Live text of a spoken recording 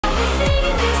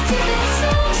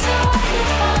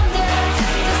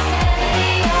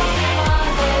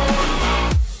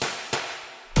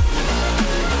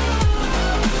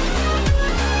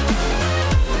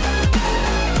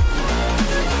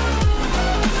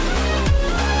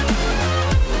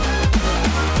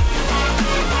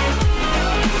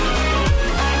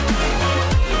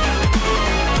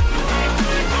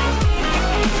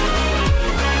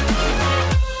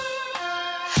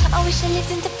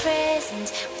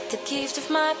the gift of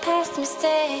my past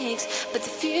mistakes, but the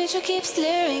future keeps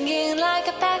luring in like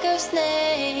a pack of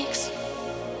snakes.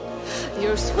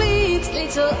 Your sweet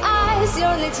little eyes,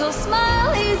 your little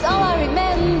smile is all I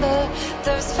remember.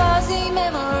 Those fuzzy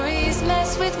memories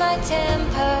mess with my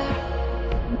temper.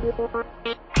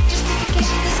 Just the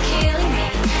gift is killing me,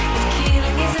 the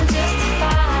killing isn't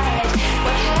justified.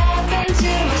 What happened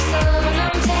to my soul when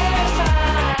I'm terrified?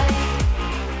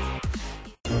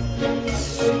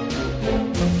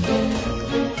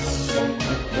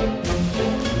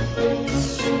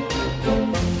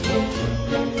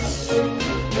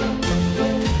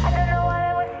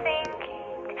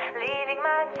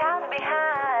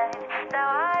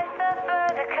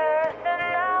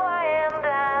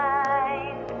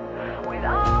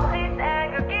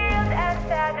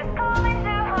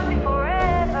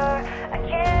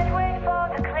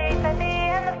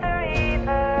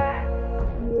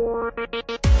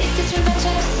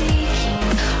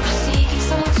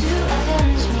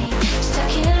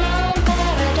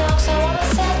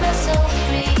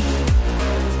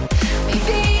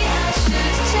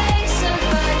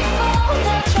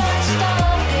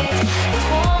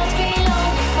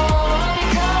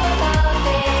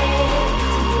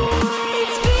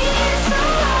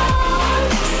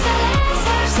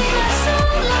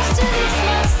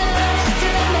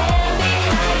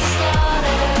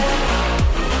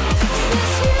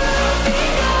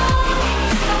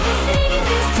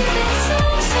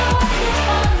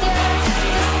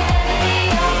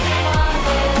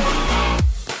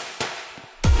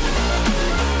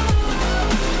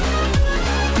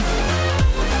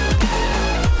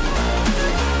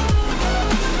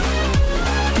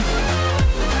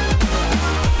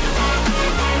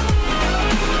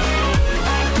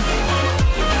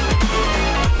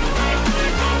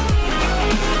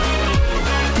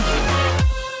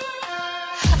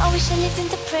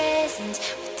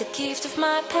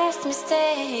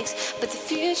 Mistakes, but the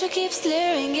future keeps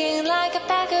luring in like a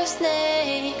pack of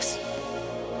snakes.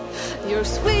 Your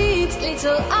sweet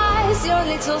little eyes, your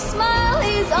little smile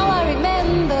is all I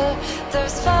remember.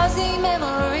 Those fuzzy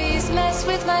memories mess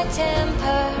with my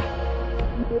temper.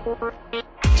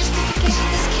 Just the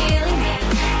gift is killing me,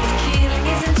 the killing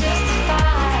isn't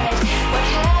justified. What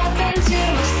happened to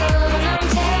my soul when I'm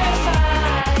terrified?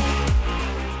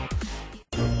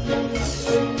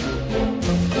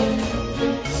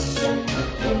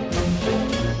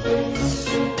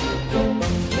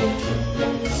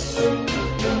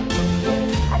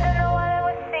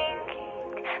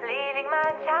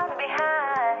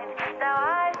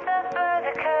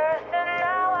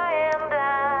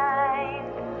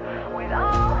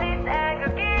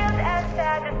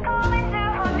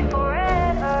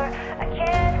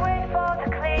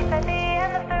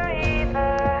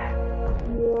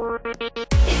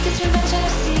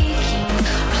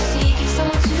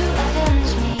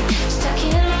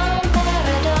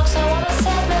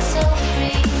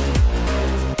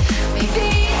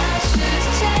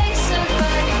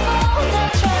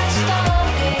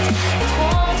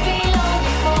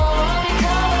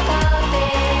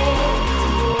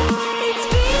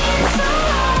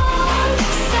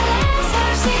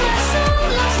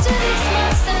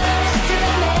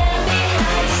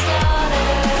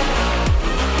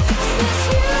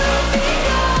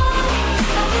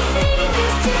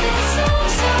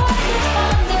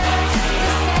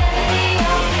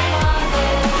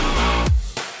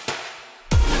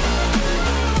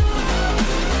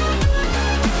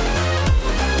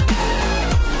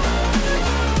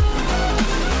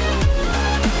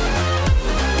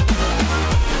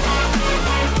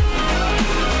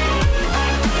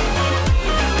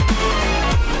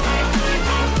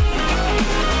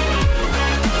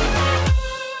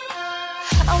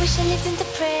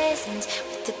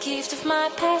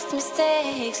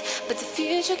 Mistakes, but the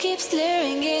future keeps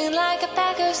luring in like a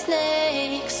pack of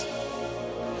snakes.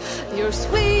 Your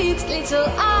sweet little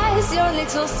eyes, your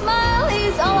little smile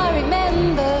is all I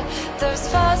remember. Those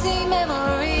fuzzy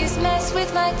memories mess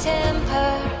with my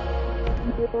temper.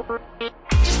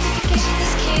 Just the gift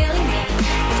is killing me,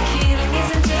 the killing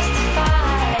isn't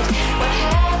justified. What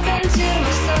happened to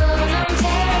my soul when I'm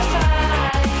terrified?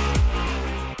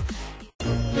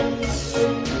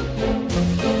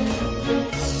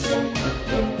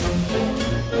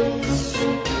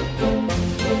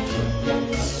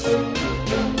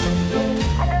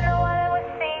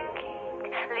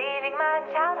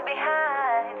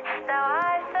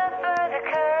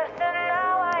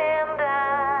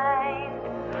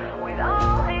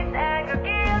 All this anger,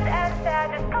 guilt, and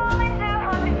sadness calling to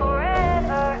haunt me for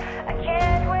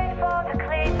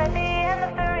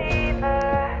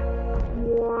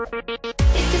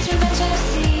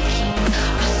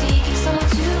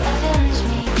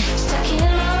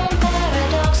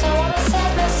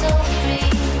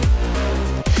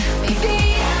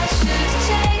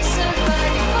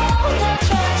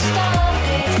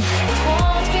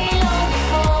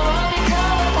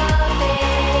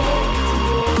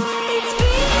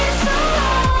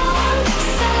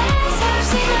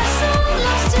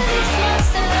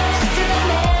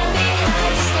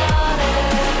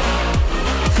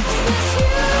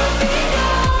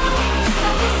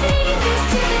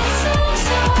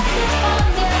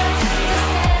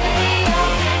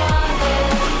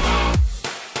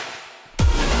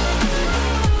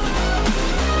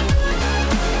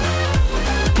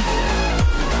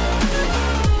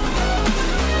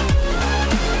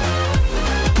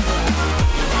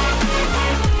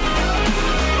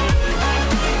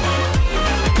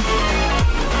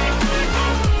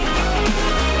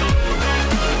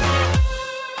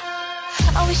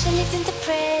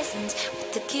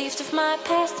gift of my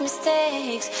past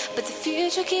mistakes, but the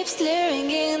future keeps luring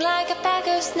in like a pack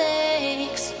of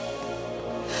snakes.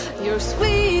 Your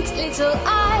sweet little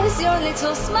eyes, your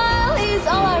little smile is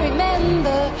all I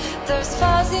remember. Those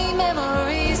fuzzy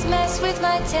memories mess with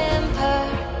my temper.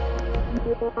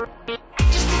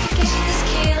 Justification is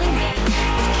killing me,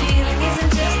 but killing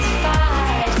isn't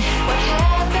justified. What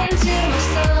happened to my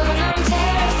son? I'm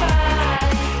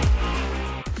terrified.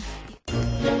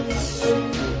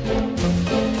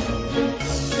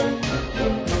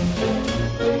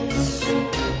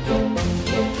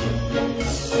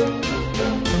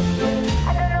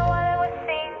 I don't know what I was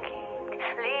thinking,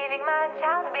 leaving my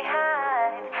child behind.